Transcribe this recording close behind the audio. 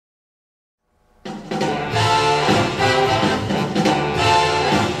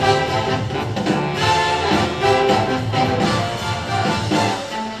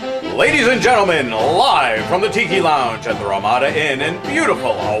and gentlemen, live from the Tiki Lounge at the Ramada Inn in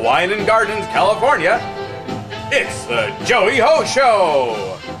beautiful Hawaiian Gardens, California, it's the Joey Ho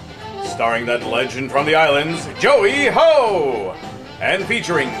Show! Starring that legend from the islands, Joey Ho! And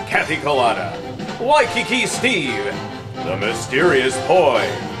featuring Kathy Colada, Waikiki Steve, the mysterious Poi,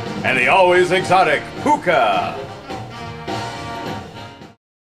 and the always exotic Puka.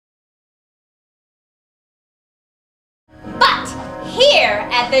 But here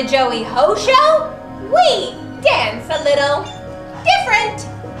at the Joey Ho Show, we dance a little different.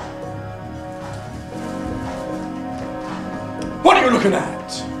 What are you looking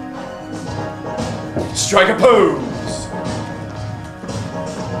at? Strike a pose.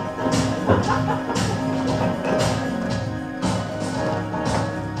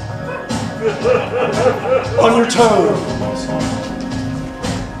 On your toes.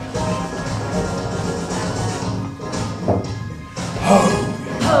 Hogue.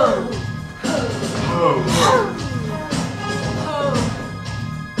 Hogue. Hogue.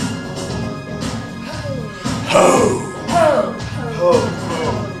 Hogue. Hogue.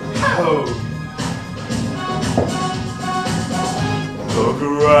 Hogue. Look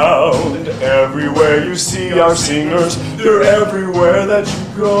around, everywhere you see our singers, they're everywhere that you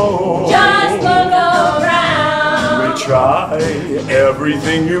go. Just look around. We try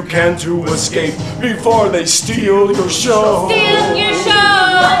everything you can to escape before they steal your show. Steal your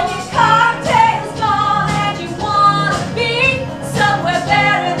show. When your cocktail's gone and you wanna be somewhere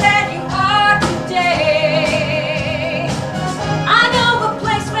better than you are today, I know a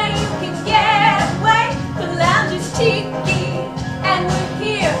place where you can get away. The lounge is Tiki, and we're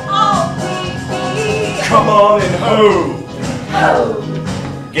here all week. Come on and Hogue. Hogue.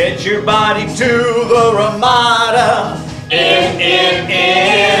 Get your body to the Ramada.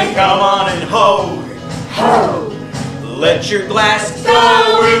 In. Come on and Hogue. Hogue. Let your glass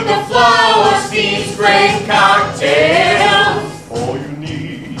go with the flow of Steve's great cocktails. All you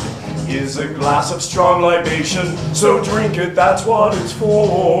need is a glass of strong libation, so drink it, that's what it's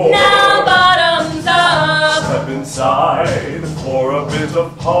for. Now bottoms up. Step inside for a bit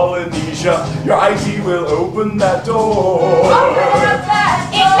of Polynesia. Your ID will open that door.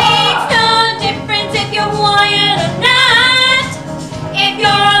 It makes no difference if you're Hawaiian or not, if you're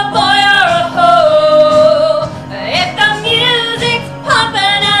a boy or a hoe. If the music's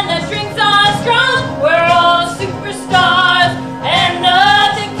pumping and the drinks are strong, we're all superstars and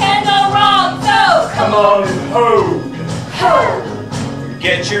nothing can go wrong. So Come on and Hogue. Hogue.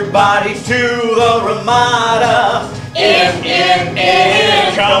 Get your body to the Ramada. In.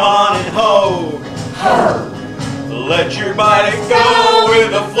 Come on and Hogue. Hogue. Let your body go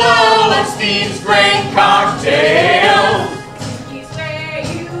with the flow of Steve's great cocktails. Tiki's where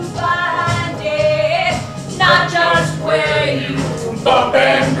you find it, not just where you Bump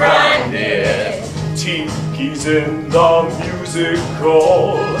and grind it. Tiki's in the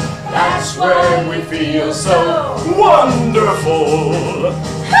musical. That's where we feel so wonderful.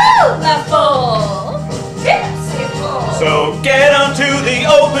 Hula-full, tipsy-full. So get onto the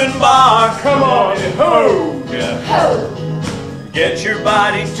open bar. Come on and Hogue. Hogue. Get your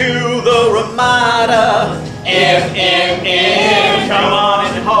body to the Ramada. In. Come on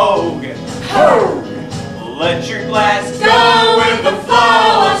and Hogue. Hogue. Let your glass go with the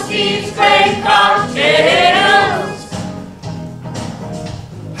flow of Steve's great cocktails.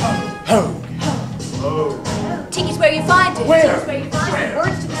 Hogue. Hogue. Tiki's where you find it. Where? Tiki's where you find it. Where?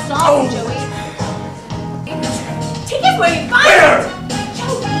 Words to the song, Oh. Joey. Tiki's where you find Where? it.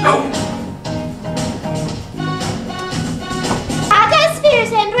 Joey. No. Aga,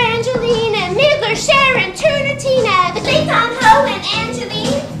 Spears, and Brangelina, Midler, Sharon, Turner, Tina, the Clayton, Ho, and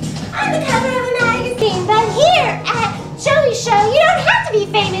Angeline. On the cover of a magazine, but here at Joey Show, you don't have to be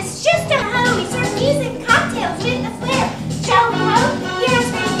famous, just a hoe. We serve music, cocktails with a flair. Joey Ho, here's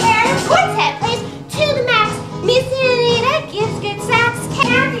for hair. Quartet plays to the max. Miss Anita gives good sax.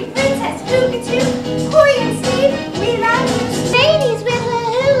 Kathy, Princess, Hookatoo, Corey and Steve, we love you. Ladies with a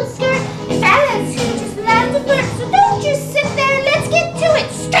hula skirt, and fellas who just love to flirt. So don't just sit there, let's get to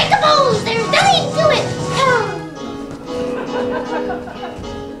it. Strike a pose, there's nothing to it.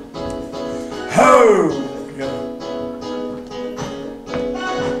 Hogue.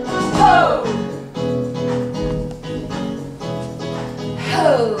 Hogue.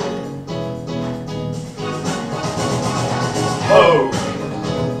 Hogue. Hogue.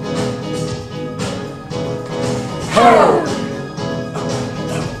 Hogue. Hogue.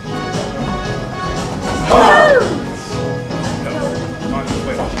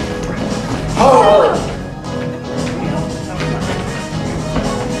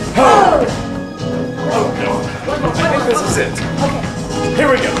 Hogue. Hogue. I think this is it. Okay. Here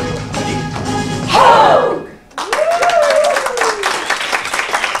we go.